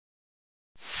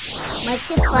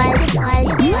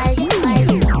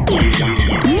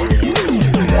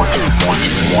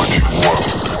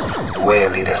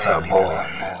Whaley, that's our boy.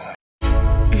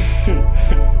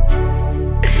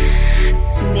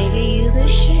 Nigga, you the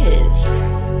shit.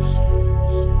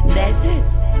 That's it.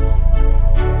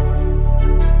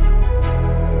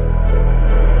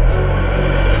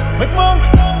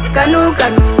 Kanu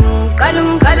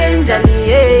kalum kalenjani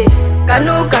eh.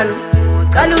 Kanu kalum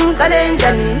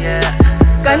kalenjani yeah.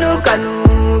 Kanu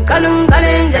kalum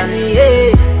kalenjani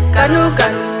eh. Kanu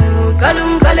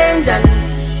kalum kalenjani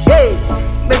hey.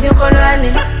 Beti kolani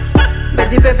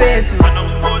beti pepetu.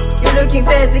 You looking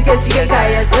fancy cause she get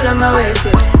kaya solo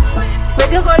mawete.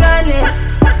 Beti kolani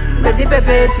beti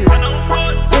pepetu.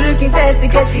 You looking fancy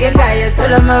cause she get kaya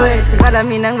solo mawete. Kala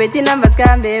mina ngweti numbers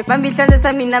kambe. Bambi chance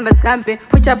sa mi numbers kambe.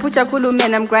 Pucha kulu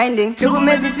man I'm grinding. You go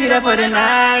messy tira for the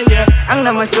night yeah.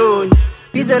 Angna mashoni.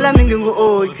 Bizola mingungu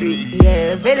Audrey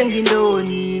yeah. Vele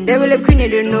ngindoni. They will queen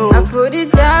you know. I put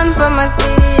it down for my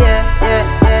city yeah.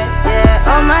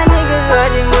 All my niggas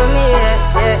riding with me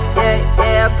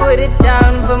yeah. I put it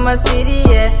down for my city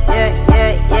yeah.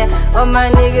 All my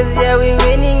niggas yeah we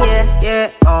winning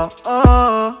yeah.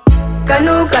 Oh.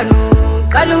 Kanu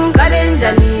kalum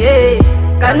kalenjani eh.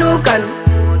 Kanu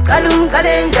kalum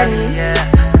kalenjani yeah.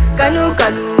 Kanu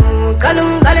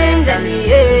kalum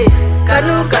kalenjani eh.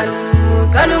 Kanu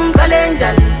kalum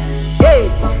kalenjani hey.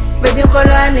 Beti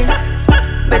kolani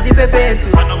beti pepetu.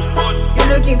 You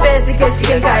looking fancy cause she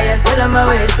can kaya solo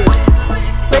mawete.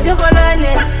 Beti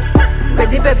kolani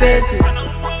beti pepetu.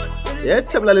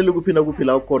 Yethamlalela ukuphina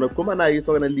kuphila ukhona kuma nayo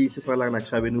isokana lihle sokala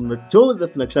nakushabeni uno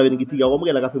Joseph nakushabeni ngithi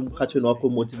yakwamukela kahle umkhathweni wakho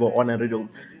Motivo Online Radio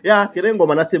ya kire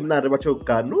ngoma nasemnandi batsho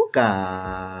kanu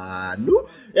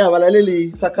ya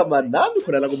balaleli sakhamba nami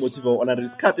khona la ku Motivo Online Radio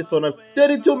isikhathi sona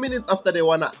 32 minutes after the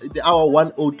hour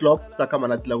 1 o'clock sakhamba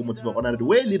nathi la ku Motivo Online Radio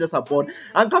we leaders upon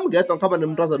angikhambi ngedwa ngikhamba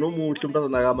nemntazana omuhle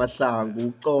umntazana kaMahlangu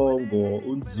uCongo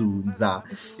unzunza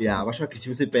ya basho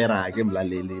gijimise ipera ke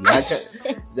mlaleli lakhe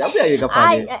ziyabuya ke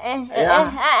kaphane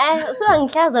so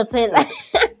ngihlaza phela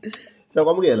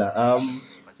sakwamukela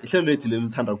ihlelo lethu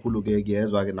lelithanda kakhulu ke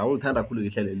ngiyezwa ke nawe uthanda kakhulu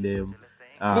ihlelo le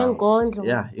inkondlo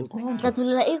inkondlo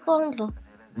hlathulula inkondlo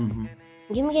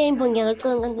ngimke imbongi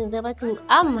ngacela kanti bathi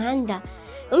amanda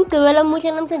umgcibelo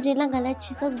omuhle namhlanje ilanga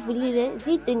lachisa kuvulile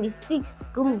zi26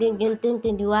 kumndenge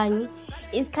 2021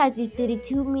 isikhathi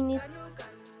 32 minutes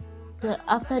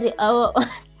after the hour.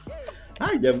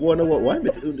 Hayi ngiyabona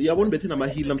uyabona bethi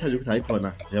namahili namhlanje ukuthi hayi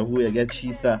khona siyabuya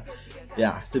kuyachisa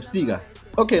sebusika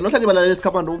okay namhlanje balaleli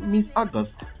sikhamba Miss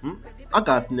August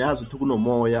August niyazi ukuthi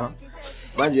kunomoya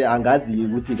manje angazi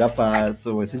ukuthi ngapha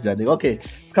so sinjani okay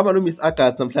sikhamba Miss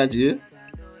August namhlanje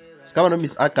sikhamba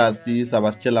Miss August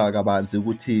sabasitshela kabanzi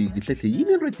ukuthi ngihlehle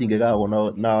yini into edingekako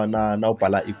na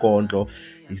ubhala ikondlo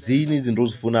izini izinto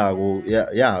ozifunako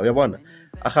uyabona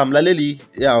ahamlaleli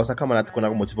usakhamba nathi khona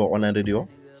ku Motivo Online Radio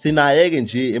sinayeke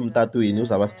nje emtatweni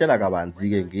uzabasitshela kabanzi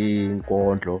ke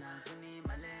ngenkondlo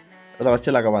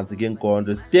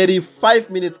 35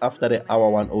 minutes after the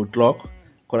hour 1 o'clock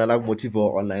khona la ku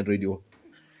Motivo Online Radio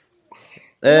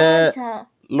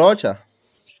Locha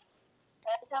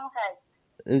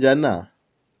njani na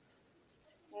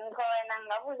ngikhona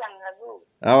ngabuza ngaku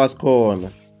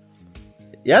awasikhona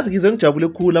yazi ngizongijabule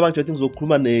khulu abangijothi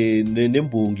ngizokhuluma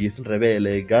nembongi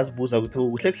yesiNdebele ngazibuza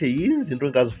ukuthi kuhle yini izinto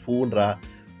engazifunda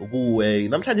kuwe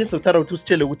namhlanje sizothanda ukuthi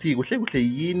usitshele ukuthi kuhle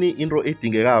yini into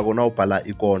edingekako na ubhala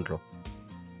ikondlo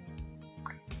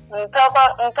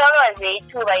ngithokoze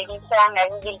ithuba elihlanga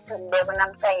ngilithulileko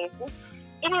namhlanje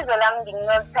ibizo lami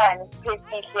nginothani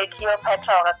Sihle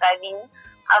Cleopatra Kakabini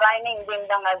abanye ngibeni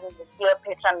bangazuza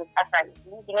Cleopatra Msafari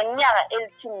ngineminyaka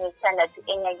 16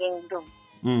 enyakeni lo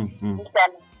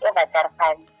ngihlala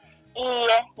eVatarfani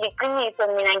iye liqiniso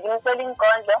mina ngimsola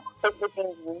inkondlo futhi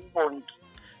ngiyimbongi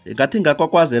ngathi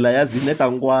ngakwakwazela yazi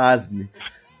neda ngikwazi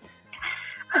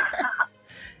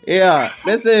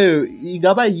bese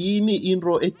ingaba yini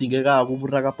into edingekako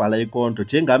uburakabhala ikondlo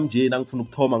njengami nje nangifuna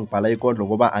ukuthoma ngibhala ikondlo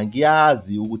ngoba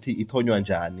angiyazi ukuthi ithonywa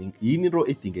njani yini into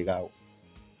edingekako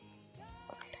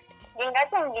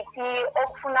ngingathi ngithi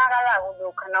okufunakalako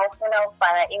lokho na ufuna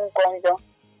ukubhala inkondlo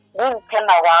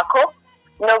ngithemba kwakho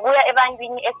nokuya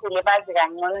ebantwini esele bazi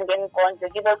kangcono ngenkondlo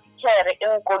kibotithere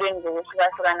enkolweni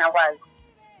zokuhlukahlukana kwazo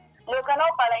lokho na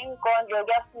ubhala inkondlo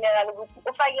kuyafuneka ukuthi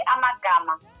ufake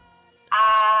amagama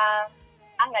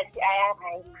angathi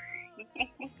ayarayima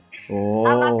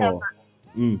amagama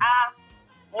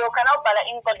lokho na ubhala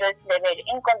inkondlo yesiNdebele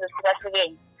inkondlo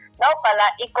zihlukahlukene na ubhala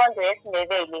inkondlo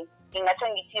yesiNdebele ngingatsho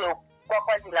ngithi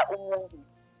kwakwazela umuntu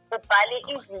ubhale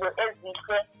izinto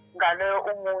ezihle ngaloyo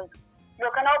umuntu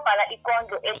lokho nawubhala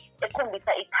ikondlo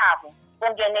ekhombisa ithabo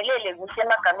ungenelele kuhle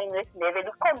emagameni wesiNdebele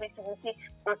ukhombisa ukuthi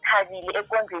uthabile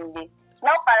ekondlweni le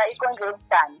nawubhala ikondlo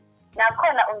yokudana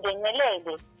nakhona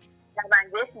ungenelele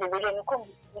nabantu wesiNdebeleni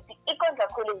ukhombisa ukuthi ikondlo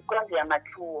yakho le ikondlo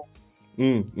yamathuwo.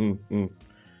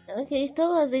 Okay,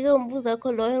 sithokoze-ke umbuzo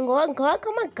wakho loyo ngowakho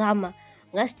amagama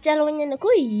ngasitshela bonyana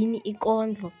kuyini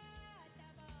ikondlo.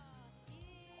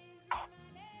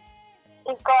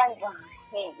 Ikondlo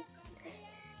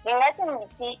ngingathi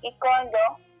ngithi ikondlo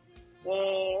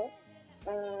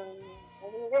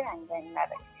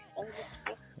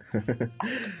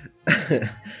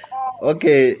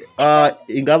Okay,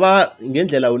 ingaba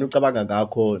ngendlela wena ucabanga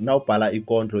ngakho nawubhala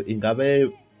ikondlo ingabe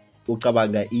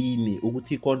ucabanga ini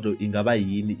ukuthi ikondlo ingaba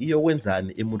yini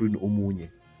iyokwenzani emuntwini omunye?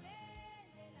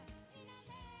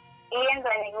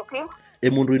 iyenzani kuphi?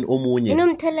 Emuntwini omunye.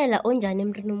 Inomthelela onjani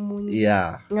emntwini omunye?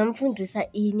 Yeah.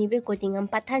 Ngamfundisa ini begodwa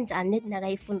ngamphatha njani nethi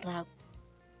nakayifundako?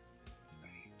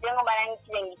 Njengoba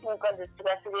ngithile ngithi inkondlo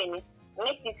zihlukahlukene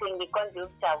ngidise ngikondlo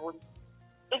yokujabula.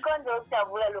 Ikondlo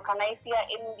yokujabula lokha nayifika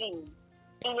emntwini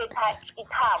iletha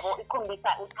ithabo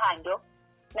ikhombisa uthando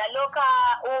nalokha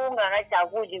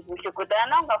ungakajabuli kuhle kodwa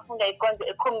nawungafunda ikondlo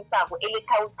ekhombisako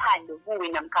eletha uthando kuwe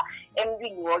namkha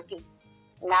emntwini wonke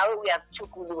nawe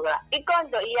uyakuchukuluka.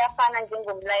 Ikondlo iyafana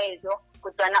njengomlayezo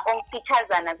kodwana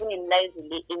omfitshazana kunemlayezo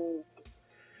le emide.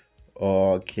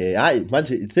 Okay, hayi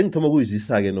manje sengithoma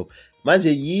ukuyizwisa-ke nokho. Manje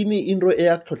yini into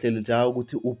eyakuthohlelela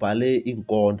ukuthi ubhale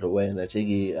inkondlo wena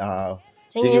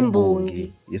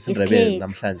njengembongi yesiNdebele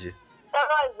namhlanje?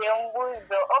 Thokoze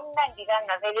umbuzo omnandi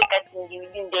kangaka bekade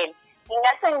ngiwulindele.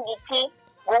 Ngingase ngithi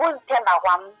ngokuzithemba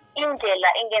kwami indlela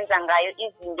engenza ngayo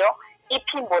izinto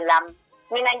iphimbo lami.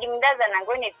 Mina ngimntazana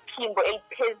ngonephimbo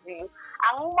eliphezulu.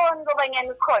 Angiboni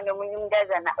kobanyana ukhona omunye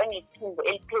umntazana onephimbo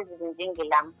eliphezulu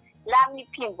njengelami. Lami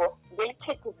iphimbo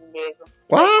ngelikhethekileko.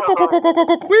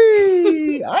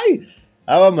 Hayi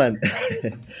awa man.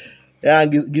 Ya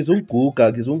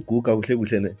ngizunguguga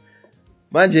kuhle ne.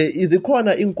 Manje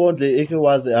izikhona inkondlo eke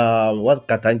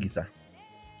wazigadangisa?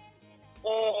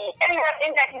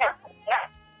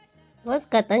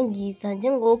 Wasigadangisa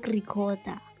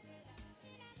njengokurekhoda.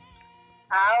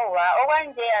 Hawa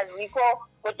okwanje azikho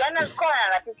kodwana zikhona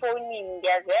lapha efonini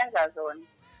ngiyazenza zona.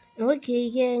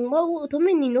 Okay-ke ngiba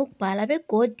uthome nini ukubhala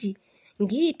begodi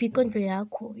ngiyiphi ikondlo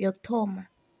yakho yokuthoma?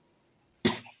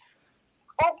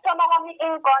 Ukuthoma kwami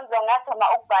inkondlo ngathoma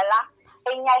ukubhala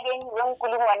enyakeni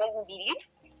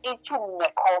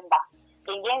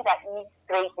we-2017 ngenza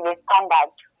i-grade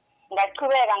lesithandathu.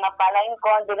 Ngaqhubeka ngabhala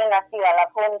inkondlo bengafika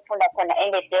lapho ngifunda khona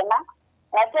eNdedema.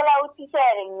 Ngathola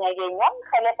uthishere mnyakeni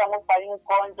wangirhelebha ngokubhala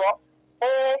inkondlo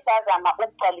esazama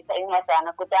ukugcwalisa incwadana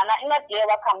kodwana incwadi leyo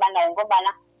wakuhamba nayo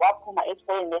ngombana waphuma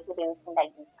esikoleni leso bengifunda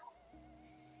kiso.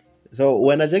 So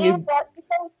wena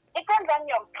ikondlo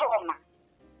yami yokuthoma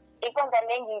ikondlo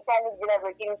engiyithanda ukudlula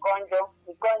zoke inkondlo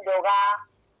ikondlo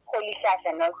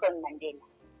kaRholihlahla Nelson Mandela.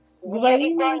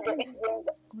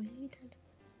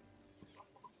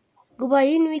 Kuba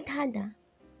yini uyithanda?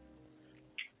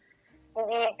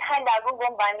 Ngithanda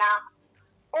kungombana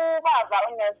ubaba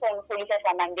uNelson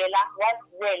Rholihlahla Mandela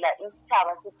wasizela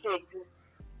isitjhaba sekhethu,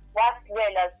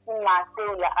 wasizela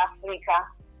simaSewula Afrika,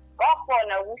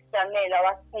 wakhona ukusijamela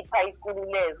wasipha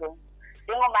ikululeko.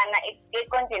 Njengobana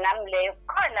ekondlweni nami leyo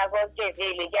khona konke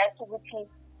vele kuyasho ukuthi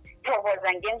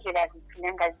thokoza ngendlela ziphi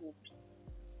nangaziphi.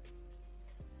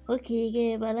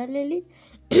 Okay-ke balaleli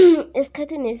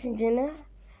esikhathini esinjena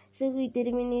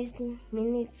sekuyi-30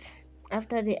 minutes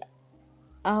after the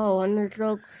hour 1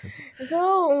 o'clock.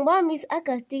 So ngiba Miss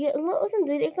August-ke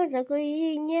usenzele ikondlo yakho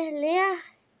yinye leya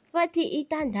bathi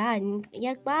ithandani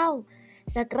yakubawa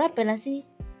sagrabhela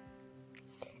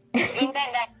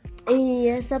Intandani?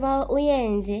 Iye saba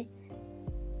uyenze.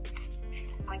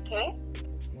 Okay.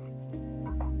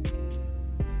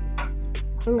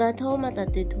 Ungathoma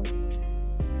dadethu.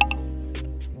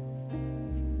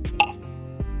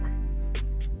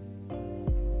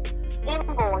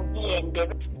 Imbongi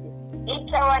yendebe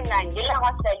ithawana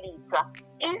ngelamahlaliswa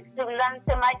isizukulwane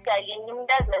semajalini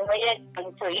umntazana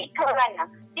oyedwa ithokana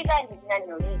ikanina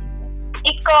noyise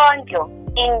ikondlo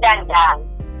intandane.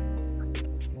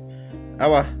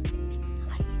 Awa.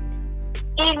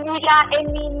 Ilila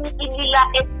emini ilila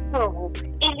ebusuku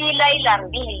ilila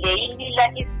ilambile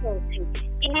ilila isuthi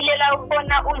ililela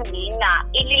ukubona unina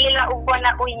ililela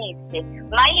ukubona uyise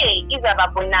maye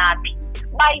izababonaphi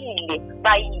bayile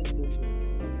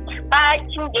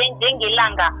bathi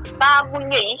njengelanga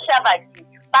babunye yihlabathi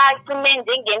bacime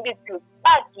njengentuthu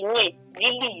baginye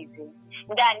zilize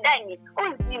ndandani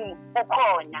uzimu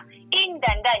ukhona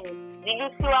indandani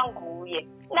zilusiwa nguye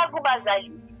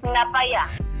nakubazali napaya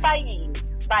bayile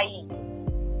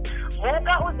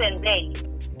vuka uzenzele,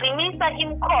 qinisa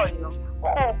imkhono,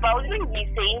 khupha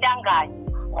ulungise intangane,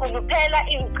 khuluphela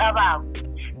imicabango,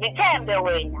 zithembe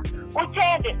wena,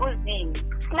 uthembe uzini,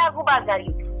 sinakubazali,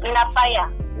 sinapaya,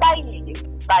 bayile.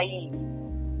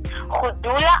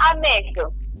 Khudula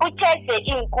amehlo, uthethe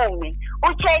inkume,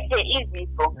 uthethe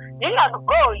izifo,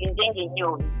 zingakugoli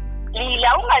njengenyoni.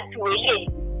 Lila ungathuweleli,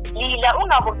 lila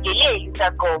ungabogeleli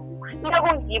sagogo,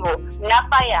 nakungibo,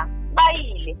 napaya,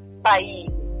 bayile.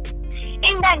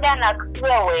 Intandana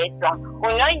kuwe wedwa,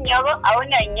 unonyoko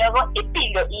awunanyoko,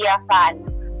 impilo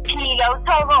iyafana. Phila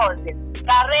uthokoze,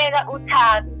 kareka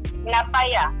uthabe,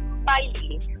 napaya,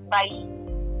 bayile.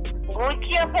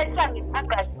 Ngucleopatra Miss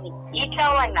August,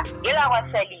 itlawana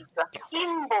elakwasaliswa,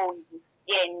 imbongi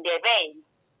yendebele.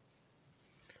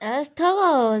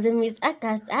 Asithokoze Miss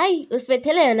August. Hayi,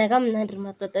 usibethele yona kamnandi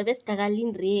madoda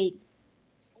besigakalindreli.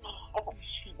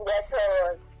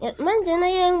 Ngiyathokoza.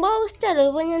 Manje-ke ngiba usitshele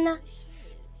ubonyana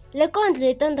le kondlo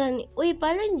yetandani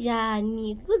uyibhale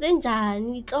njani, kuze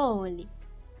njani itlole?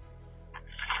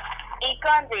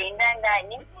 Ikondlo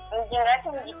yentandani, ngingathi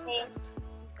ngithi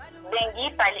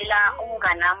bengiyibhalela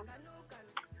umnganami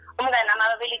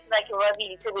ababelethi bakhe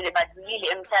bobabili sebele badlulile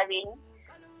emhlabeni.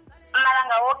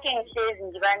 Amalanga woke ngihlezi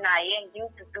ngiba naye,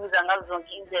 ngimduduza ngazo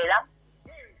zonke indlela.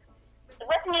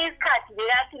 Kwesinye isikhathi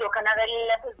bekathi lokhu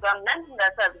nakalelela phezu kwami,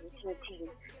 ngingasazi ukuthi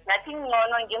ngithini. Ngathi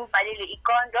ngcono ngimbhalele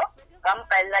ikondlo,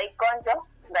 ngambhalela ikondlo,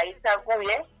 ngayisa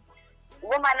kuye.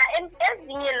 Ngombana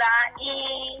ezinye la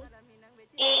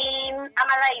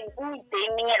amalayini umide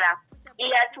eminye la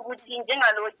iyathi ukuthi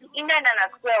njengalothi intandana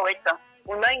kuwe wedwa,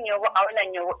 unonyoko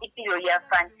awunanyoko, impilo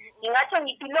iyafana. Ngingatsho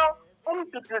ngithi lo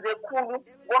umduduze khulu,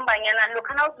 ngombanyana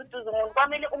lokhu nawududuza umuntu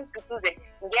kwamele umduduze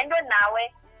ngento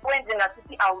nawe wenze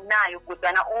ngasuthi awunayo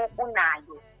kodwana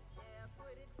unayo.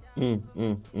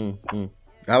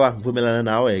 Aba ngivumelana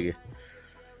nawe-ke.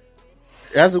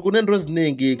 Yazi kunento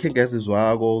eziningi khe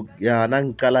ngezizwako ya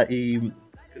nangicala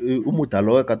umuda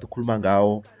lo ekade ukhuluma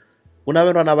ngawo.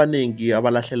 Unabantwana abaningi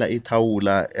abalahlela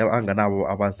ithawula anganabo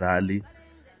abazali.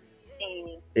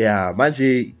 Ya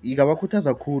manje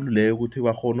ingabakhuthaza kakhulu leyo ukuthi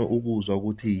bakhona ukuzwa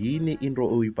ukuthi yini into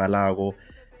oyibhalako,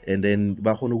 and then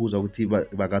bakhona ukuzwa ukuthi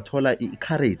bangathola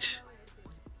i-courage.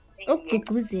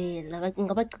 Ukugqugquzela,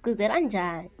 ngingabagqugquzela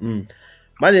njani?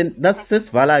 Manje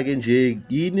nasesivala-ke nje,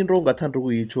 yini into ongathanda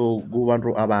ukuyitsho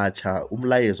kubantu abatsha,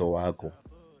 umlayezo wakho?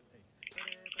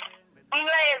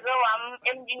 Umlayezo wami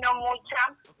emntwini omutsha,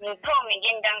 ngithome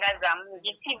ngeentanga zami,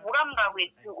 ngithi vuka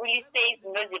mngakwethu ulise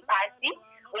izinto zephasi,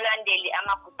 ulandele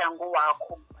amabhudango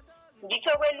wakho.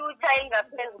 Ngitsho kwelutha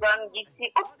engaphezu kwami ngithi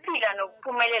ukuphila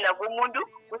nokuphumelela komuntu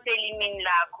kuselimini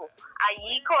lakho.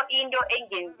 Ayikho into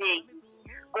engenzeki.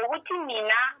 Ngokuthi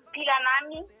mina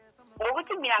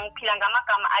ngiphila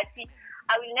ngamagama athi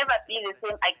I will never be the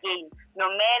same again, no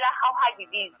matter how hard it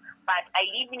is, but I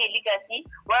live in a legacy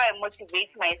where I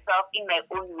motivate myself in my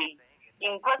own way.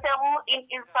 Impossible in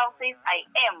instances, I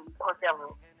am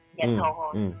possible.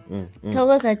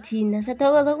 Thokoza thina,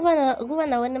 sathokoza kuba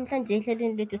nawe namhlanje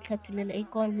ehlelweni lethu sihlathululela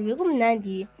ikondlo.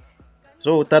 Bekumnandi.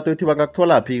 So tata uthi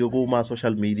bangakuthola phi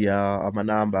kuma-social media,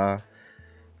 amanamba?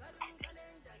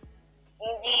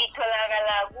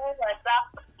 Ngitholakala ku-WhatsApp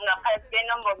ngaphansi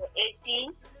kwenombolo ethi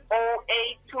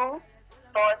 082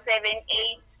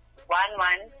 478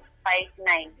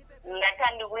 1159.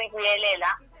 Ngingathanda ukuyibuyelela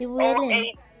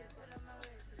 082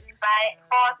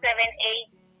 478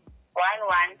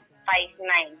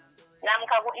 1159.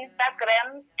 Namkha ku-Instagram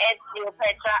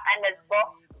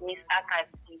 @Cleopatra_Miss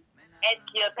August.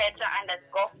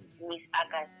 @Cleopatra_Miss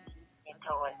August.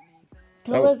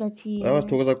 Thokoza thina.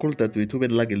 Thokoza kakhulu dadewethu, ube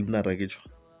nelanga elimnandi ngitsho.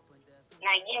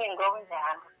 Nakini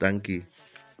ngokunjalo. Thank you.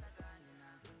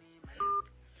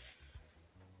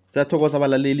 Siyathokoza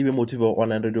abalaleli beMotive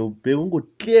Online Radio.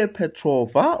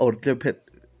 BenguCleopatra or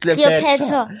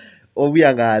Cleopatra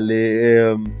obuya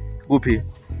ngale kuphi?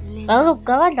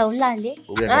 Ngakadla ulale.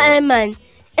 Man.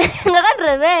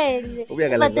 Ngakadrebele. Ubuya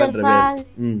ngale ngakadrebele.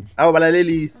 Abo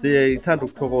balaleli sithanda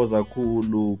ukuthokoza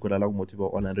kakhulu kulala kuMotive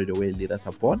Online Radio we-Leader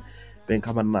Support.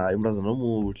 Bengikhamba naye umntazana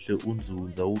omuhle,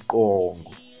 unzunza,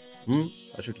 uqongo.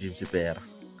 Asho James Pera.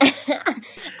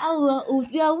 Awa,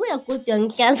 uyabuya kodwa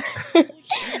ngihlaza.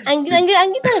 Angithanda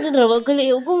indaba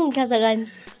kule ukungihlaza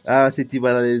kanje. Sithi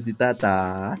balaleli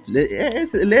tata.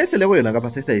 Lese leyo yona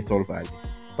ngapha seyisolve.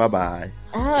 Bye bye.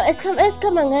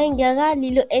 Esikhamba ngaye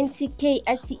ngiyakalilo NTK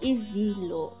athi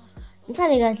ivilo.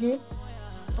 Ngihlale kahle.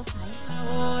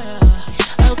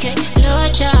 Okay,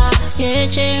 locha,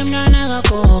 yeche mnana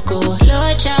kakoko.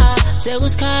 Locha,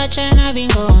 sekusikhatsha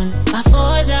nabingona.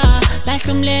 Afoza,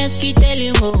 lahle umleski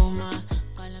teli ngoma.